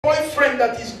boyfriend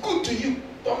that is good to you,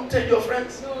 don't tell your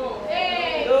friends. No.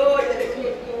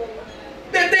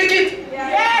 They take it.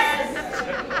 Yes.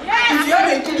 If you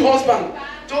have a good husband,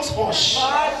 just hush.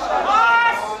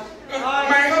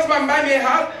 My husband buy me a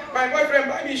hat, my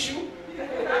boyfriend buy me a shoe.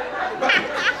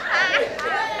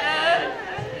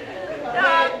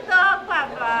 Don't talk,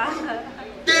 Papa.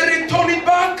 They return it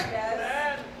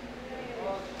back.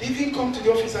 They even come to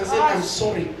the office and say, I'm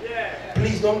sorry.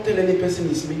 Please don't tell any person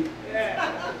it's me.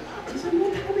 I said, no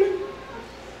problem.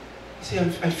 He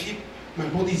said, I feel my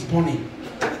body is burning.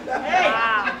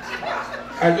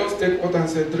 I just take water and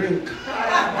said, drink.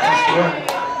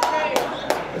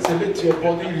 I said, let your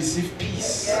body receive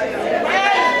peace.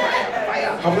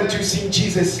 Haven't you seen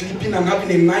Jesus sleeping and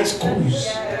having a nice cruise?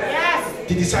 Yes.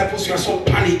 The disciples were so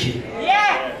panicking.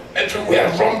 Yeah. Everywhere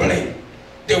rumbling.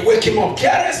 They wake him up.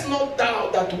 Carest not thou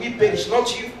that we perish,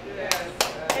 not you.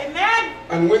 Amen.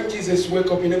 And when Jesus wake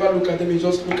up, he never look at them, he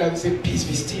just look at them and say, peace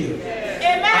be still.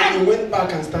 Amen. And he went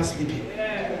back and started sleeping.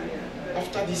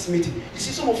 After this meeting, you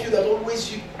see some of you that always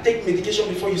you take medication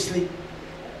before you sleep.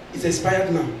 It's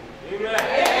expired now. Amen.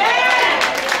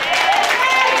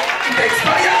 It's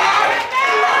expired.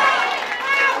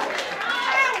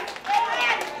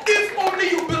 If only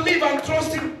you believe and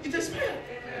trust him, it expired.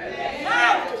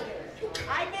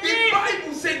 The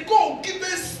Bible said, God give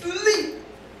us sleep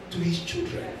to his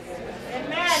children.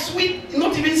 Amen. Sweet,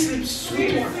 not even sleep,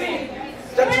 sweet one.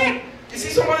 That you see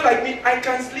somebody like me, I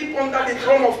can sleep under the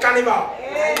throne of carnival.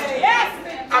 Yes.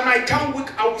 And I can't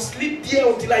wake, I will sleep there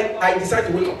until I decide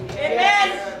to wake up.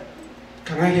 Amen.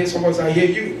 Can I hear somebody say, I hear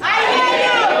you? I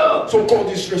hear you. So God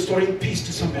is restoring peace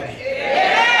to somebody.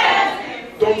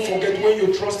 Yes. Don't forget, when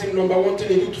you trust him, number one thing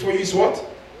he do for you is what?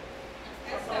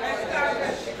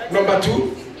 Number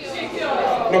two?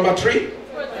 Number three?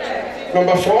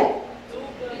 Number four?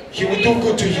 He will do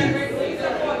good to you.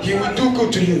 He will do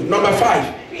good to you. Number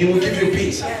five, he will give you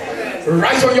peace.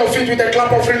 Rise on your feet with a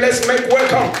clap offering. Let's make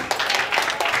welcome.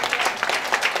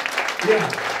 Yeah.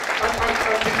 And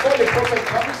before the prophet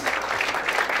comes,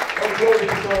 oh glory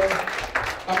to God.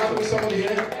 I'm having somebody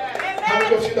here. How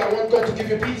many of you that want God to give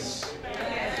you peace?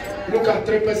 Look at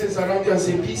three persons around you and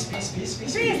say, peace, peace, peace,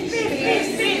 peace, peace.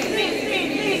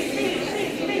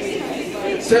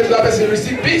 Say to that person,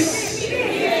 receive peace.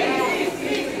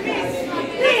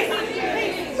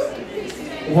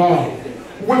 Wow.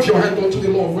 Wave your hand unto the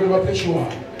Lord wherever place you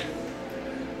are.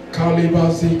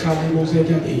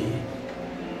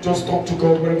 Just talk to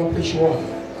God wherever place you are.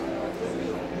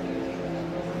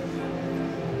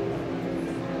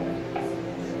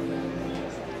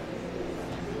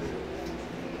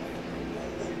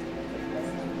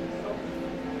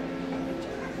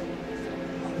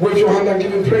 Wave your hand and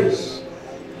give him praise.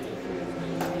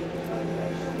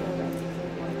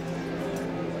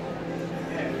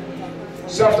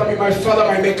 Say after me, my Father,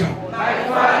 my Maker. My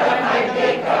Father, my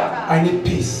Maker. I need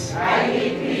peace. I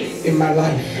need peace. In my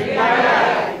life. In my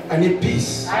life. I need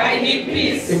peace. I need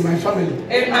peace. In my family.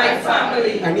 In my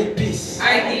family. I need peace.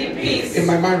 I need peace. In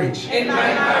my marriage. In my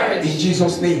marriage. In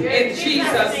Jesus' name. In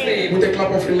Jesus' name. With a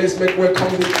clap of let's make welcome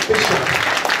the bishop.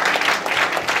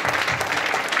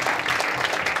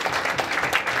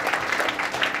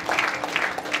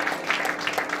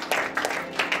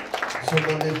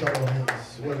 Someone lift our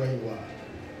hands wherever you are.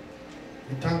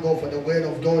 We thank God for the word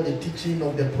of God, the teaching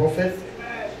of the prophet.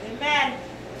 Amen.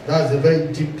 That's a very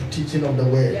deep teaching of the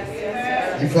word.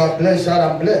 Yes. If you are blessed, shout,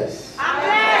 I'm blessed. I'm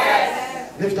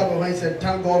blessed. Lift up your hands and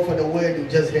thank God for the word you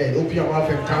just heard. Open your mouth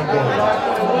and thank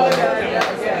God.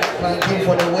 Thank Him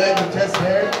for the word you just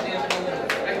heard.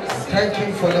 Thank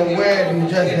Him for the word you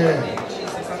just heard.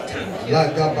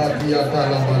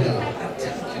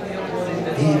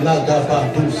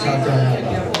 Ilagabadu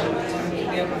Satayaba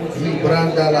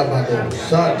Ibranda Labado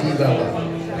Sati Laba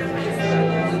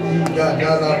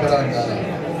Igadala Brandala.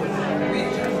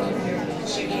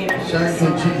 Thank you,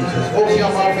 Jesus. Open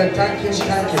your mouth and thank Him.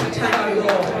 Thank Him. Thank you,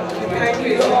 Lord. Thank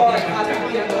you, Lord.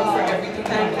 Hallelujah, Lord, for everything.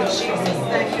 Thank you, Jesus.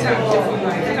 Thank you for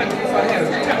life. Thank you for health.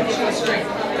 Thank you for strength.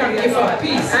 Thank you for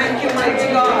peace. Thank you, mighty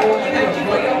God. Thank you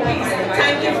for your peace.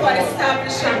 Thank you for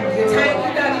establishing. Thank you,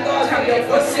 Daddy God, for your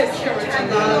good security. Thank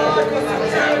you, Lord, for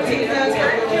security. Thank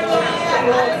you, Lord.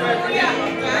 Hallelujah.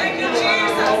 Thank you,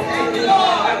 Jesus. Thank you,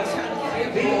 Lord.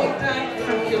 Thank you, Lord.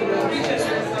 Thank you, Lord. We just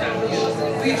want to thank you.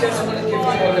 We just want to give you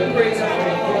all the praise and all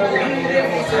the glory.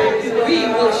 We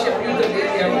worship you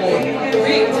today, dear Lord.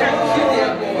 We thank you, dear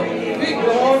Lord. We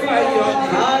glorify you.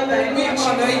 We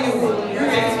honor you. We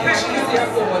respect you, dear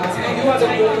God. You are the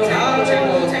Lord of all, dear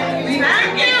Lord. We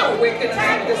thank you for waking us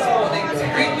up this morning. We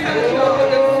thank you for the food of the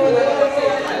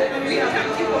Lord. We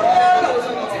thank you for all those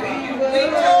on the team. We thank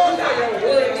you for your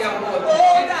word, dear Lord.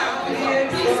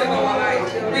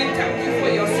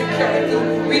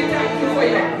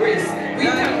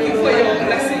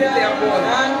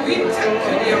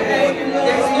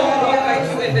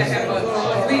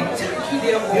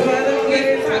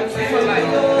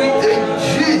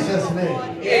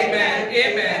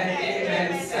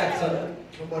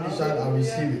 Somebody said, I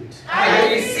receive it.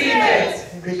 I receive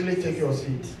it. Quickly take your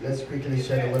seat. Let's quickly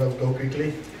share the word of God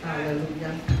quickly.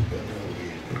 Hallelujah.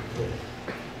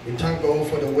 We thank God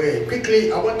for the word.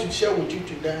 Quickly, I want to share with you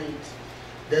tonight.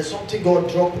 There's something God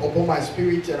dropped upon my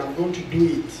spirit and I'm going to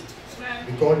do it.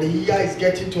 Because the year is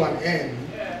getting to an end.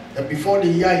 And before the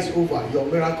year is over, your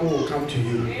miracle will come to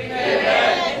you.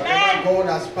 Whatever God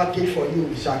has packaged for you,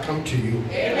 it shall come to you.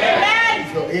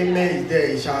 If your amen is there,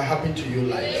 it shall happen to your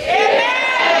life.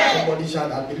 Somebody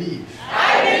shall, I believe.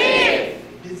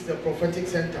 This is the prophetic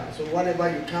center. So whatever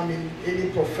you come in, any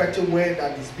prophetic word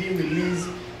that is being released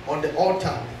on the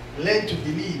altar, learn to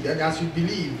believe. And as you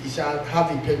believe, it shall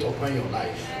have impact upon your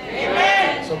life.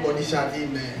 Somebody shall,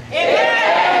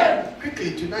 amen.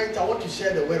 Quickly, tonight I want to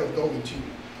share the word of God with you.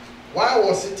 While I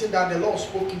was sitting down, the Lord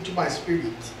spoke into my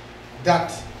spirit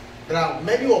that there are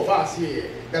many of us here,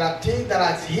 there are things that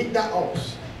has hindered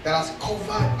us, that has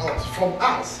covered us, from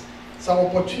us, some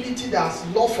opportunity that has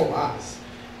lost from us.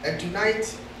 And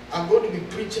tonight, I'm going to be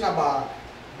preaching about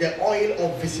the oil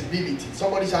of visibility.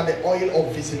 Somebody said the oil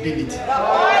of visibility. The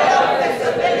oil of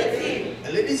visibility.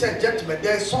 And ladies and gentlemen,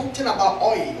 there's something about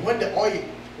oil, when the oil,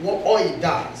 what oil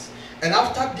does. And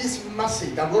after this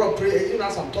message, I'm going to pray, even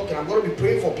as I'm talking, I'm going to be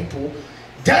praying for people.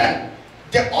 Then,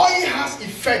 the oil has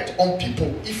effect on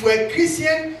people. If you're a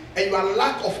Christian and you are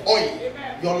lack of oil,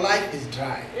 your life is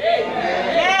dry.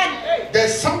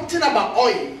 There's something about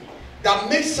oil that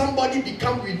makes somebody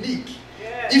become unique.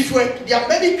 If there are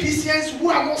many Christians who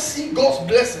are not seeing God's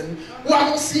blessing, who are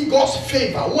not seeing God's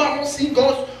favor, who are not seeing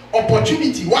God's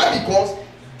opportunity. Why? Because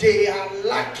they are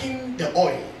lacking the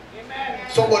oil.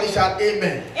 Somebody shout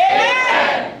amen.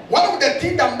 One of the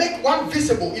things that make one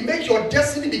visible, it makes your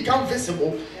destiny become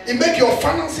visible, it makes your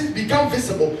finances become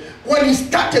visible. When you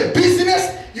start a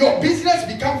business, your business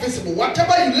become visible.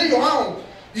 Whatever you lay your hand,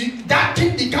 that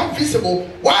thing become visible.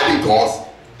 Why? Because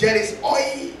there is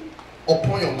oil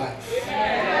upon your life.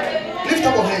 Lift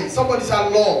up your hands. Somebody say,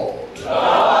 Lord,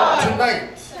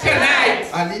 tonight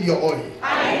I need your oil.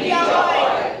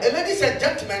 And ladies and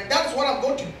gentlemen, that's what I'm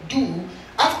going to do.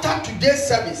 After today's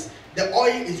service, the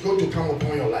oil is going to come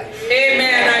upon your life.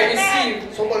 Amen. I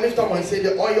receive. Somebody lift up and say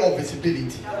the oil of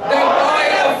visibility. The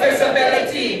oil of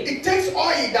visibility. It takes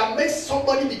oil that makes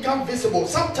somebody become visible.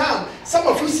 Sometimes, some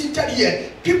of you seated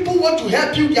here, people want to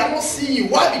help you, they are not seeing you.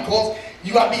 Why? Because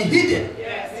you have been hidden.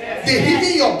 They're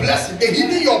hiding your blessing, they're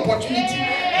hiding your opportunity,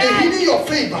 they're hiding your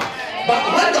favor.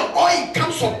 But when the oil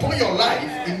comes upon your life,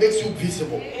 it makes you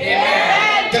visible.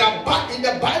 Amen. There are in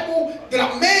the Bible, there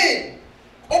are men.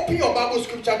 Open your Bible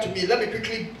scripture to me. Let me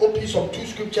quickly open some 2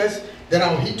 scriptures. Then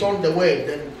I'll hit on the word.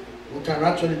 Then we can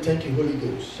actually thank you, Holy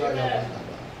Ghost. Young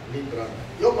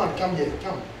man, come here.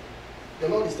 Come. The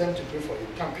Lord is time to pray for you.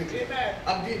 Come quickly.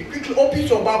 I'm doing it. Quickly open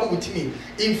your Bible with me.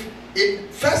 In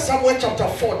 1 Samuel chapter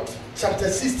 4, chapter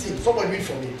 16. Somebody read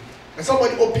for me. And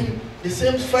somebody open the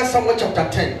same 1 Samuel chapter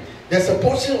 10. There's a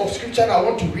portion of scripture that I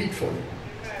want to read for you.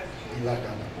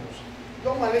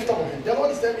 Young man, lift up your hand. The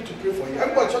Lord is telling me to pray for you.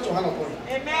 Everybody, shut your hand upon you.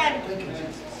 Amen. Thank you,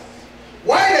 Jesus.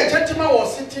 While the gentleman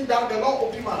was sitting down, the Lord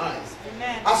opened my eyes.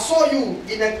 Amen. I saw you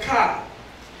in a car,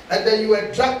 and then you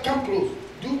were dragged. Come close.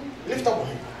 Lift up your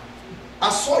hand. I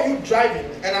saw you driving,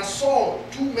 and I saw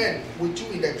 2 men with you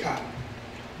in the car.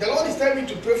 The Lord is telling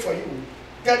me to pray for you.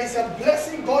 There is a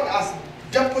blessing God has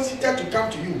deposited to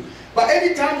come to you. But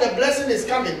anytime the blessing is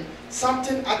coming,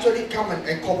 something actually comes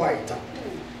and cover it up.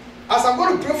 As I'm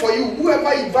going to pray for you,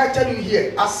 whoever invited you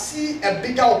here, I see a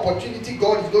bigger opportunity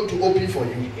God is going to open for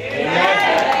you.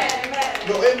 Amen.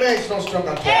 Your amen is not strong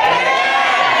at all.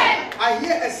 I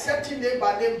hear a certain name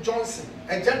by name Johnson,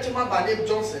 a gentleman by name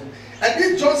Johnson. And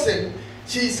this Johnson,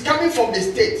 she is coming from the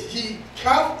state. He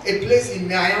have a place in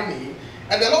Miami.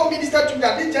 And the Lord ministered to me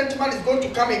that this gentleman is going to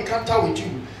come encounter with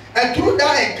you. And through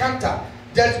that encounter,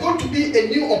 there's going to be a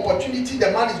new opportunity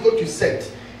the man is going to set.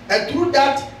 And through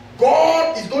that,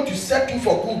 God is going to set you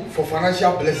for good, for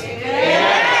financial blessing.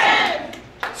 Amen.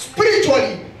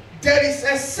 Spiritually, there is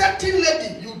a certain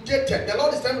lady you dated. The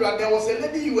Lord is telling you that there was a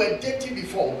lady you were dating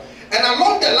before. And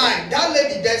along the line, that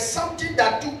lady, there's something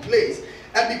that took place.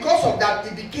 And because of that,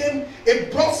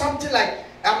 it brought something like,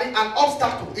 an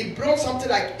obstacle. It brought something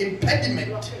like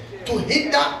impediment to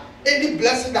hinder any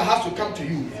blessing that has to come to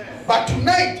you. But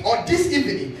tonight or this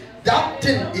evening, that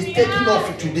thing is taking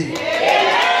off today.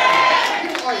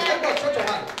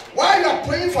 While you are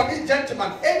praying for this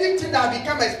gentleman, anything that has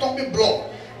become a stumbling block,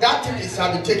 that thing is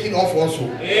be taken off also.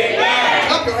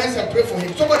 Clap your hands and pray for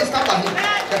him. Somebody stand by him.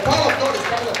 The power of God is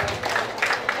coming upon him.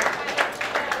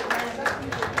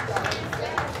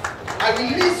 I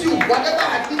release you, whatever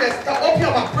has been a step, open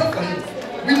your mouth, pray for him.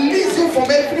 Release you from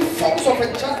every form of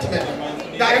enchantment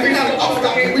That even an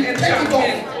obstacle, we take it off.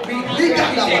 We take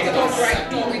it off right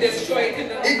now. We destroy it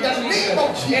in the name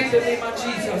of Jesus. In the name of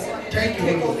Jesus. Thank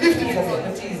you. Lift it for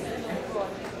me.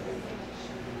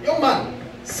 Young man,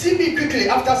 see me quickly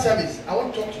after service. I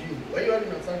want to talk to you. Where you are in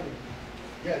my family?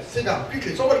 Yes, sit down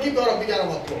quickly. Somebody give God a big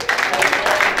round of applause.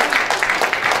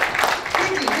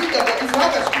 Quickly, give them. If you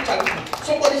have a scripture,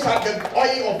 somebody have the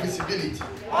oil of visibility.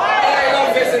 Oil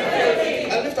of visibility.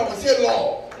 And lift up and say,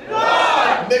 Lord,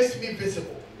 Lord, makes me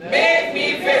visible. Make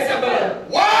me visible.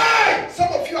 Why?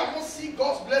 Some of you are not seeing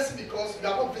God's blessing because you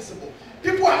are not visible.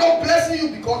 People are not blessing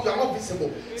you because you are not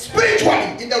visible.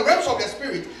 Spiritually, in the realms of the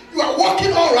spirit, you are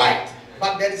walking all right,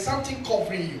 but there is something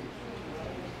covering you.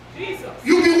 Jesus.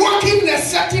 You'll be working in a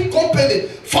certain company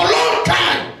for a long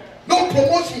time. No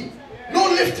promotion, no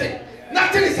lifting,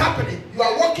 nothing is happening. You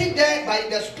are working there, but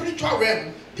in the spiritual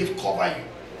realm, they've covered you.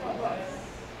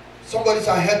 Somebody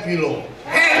say, help me, Lord.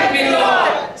 Help me,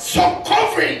 Lord. Some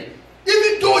covering,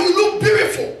 even though you look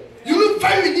beautiful, you look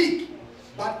very unique,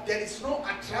 but there is no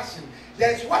attraction.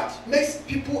 There is what makes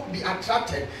people be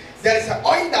attracted. There is an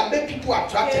oil that makes people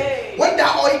attracted. Yay. When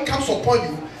that oil comes upon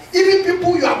you, even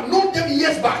people you have known them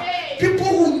years back, yay, people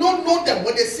who don't know them,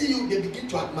 when they see you, they begin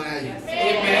to admire you.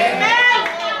 Amen.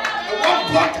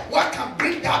 And what can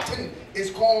bring that thing is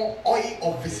called oil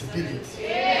of visibility.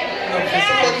 Yeah.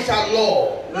 Somebody say,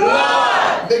 Lord,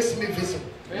 Lord, makes me visible.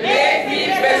 Make me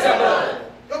visible.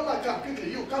 Young man, come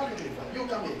quickly. You come quickly. You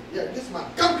come here. Yeah, this man,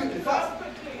 come quickly fast.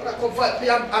 When I come fast,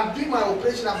 I'm doing my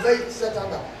operation. I'm very set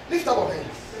under. Lift up your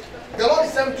hands. The Lord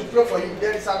is sent to pray for you.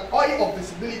 There is an oil of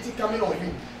visibility coming on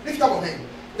you. Lift up your hand.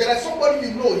 There is somebody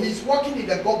you know. He's working in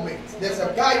the government. There's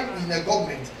a guy in the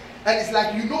government, and it's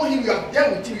like you know him. You have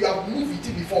dealt with him. You have moved with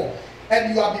him before,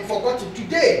 and you have been forgotten.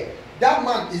 Today, that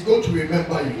man is going to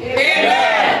remember you.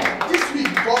 Amen. This week,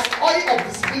 because oil of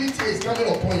visibility is coming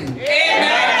upon you.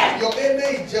 Amen. Your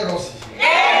amen is jealousy.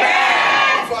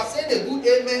 Amen. If you are saying a good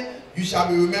amen, you shall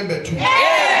be remembered too. Amen.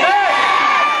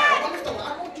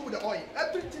 I want you with the oil.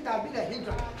 Everything that has been a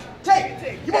hindrance.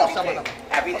 Take. Give us some.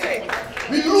 Everything.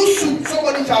 We lose you.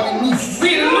 Somebody shall be loose.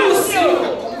 We lose you.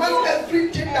 Command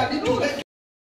everything that need to make